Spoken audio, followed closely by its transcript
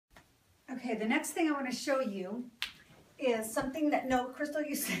Okay, the next thing I want to show you is something that, no, Crystal,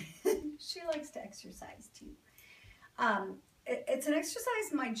 you say, she likes to exercise too. It's an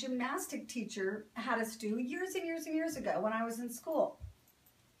exercise my gymnastic teacher had us do years and years and years ago when I was in school.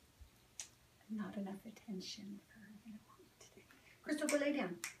 Not enough attention for today. Crystal, go lay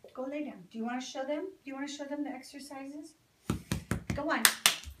down. Go lay down. Do you want to show them? Do you want to show them the exercises? Go on.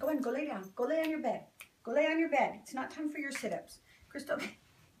 Go on. Go lay down. Go lay on your bed. Go lay on your bed. It's not time for your sit-ups. Crystal,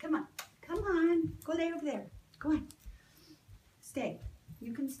 come on. Come on. Go lay over there. Go on. Stay.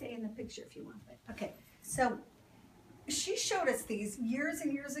 You can stay in the picture if you want. But okay. So she showed us these years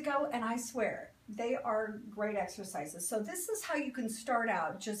and years ago, and I swear they are great exercises. So this is how you can start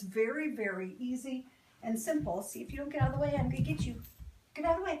out, just very, very easy and simple. See if you don't get out of the way. I'm going to get you. Get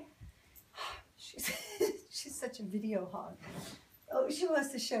out of the way. She's such a video hog. Oh, she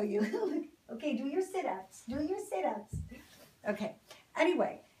wants to show you. Okay, do your sit-ups. Do your sit-ups. Okay.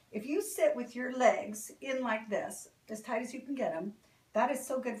 Anyway, if you sit with your legs in like this, as tight as you can get them, that is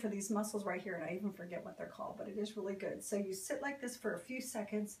so good for these muscles right here, and I even forget what they're called, but it is really good. So you sit like this for a few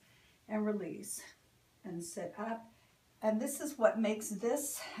seconds and release and sit up. And this is what makes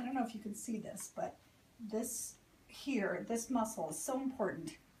this, I don't know if you can see this, but this here, this muscle is so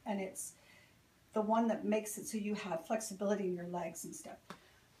important, and it's the one that makes it so you have flexibility in your legs and stuff.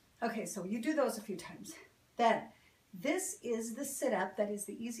 Okay, so you do those a few times. Then this is the sit-up that is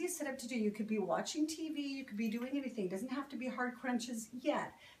the easiest sit-up to do. You could be watching TV, you could be doing anything. It doesn't have to be hard crunches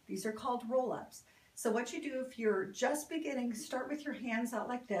yet. These are called roll-ups. So what you do if you're just beginning, start with your hands out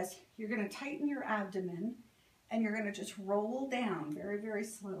like this. You're going to tighten your abdomen, and you're going to just roll down very, very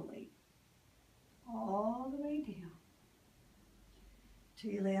slowly. All the way down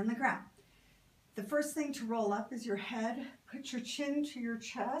till you lay on the ground. The first thing to roll up is your head. Put your chin to your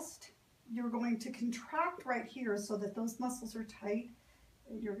chest. You're going to contract right here so that those muscles are tight.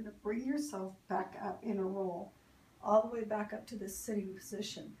 And you're going to bring yourself back up in a roll, all the way back up to this sitting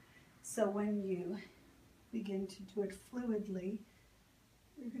position. So when you begin to do it fluidly,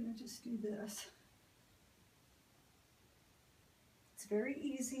 you're going to just do this. It's very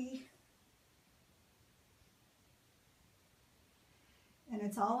easy. And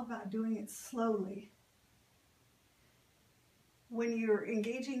it's all about doing it slowly. When you're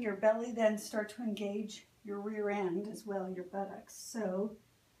engaging your belly, then start to engage your rear end as well, your buttocks, so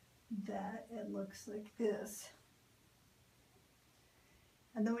that it looks like this.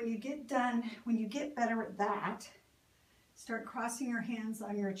 And then when you get done, when you get better at that, start crossing your hands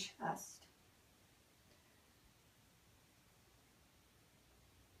on your chest.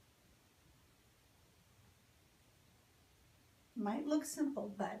 Might look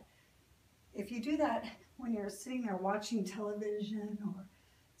simple, but if you do that when you're sitting there watching television or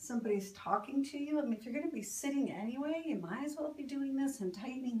somebody's talking to you, I mean, if you're going to be sitting anyway, you might as well be doing this and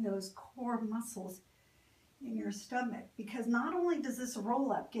tightening those core muscles in your stomach, because not only does this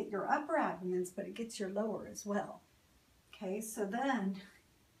roll up get your upper abdomens, but it gets your lower as well. Okay, so then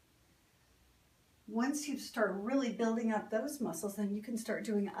once you start really building up those muscles, then you can start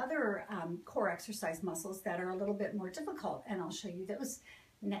doing other core exercise muscles that are a little bit more difficult, and I'll show you those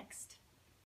next.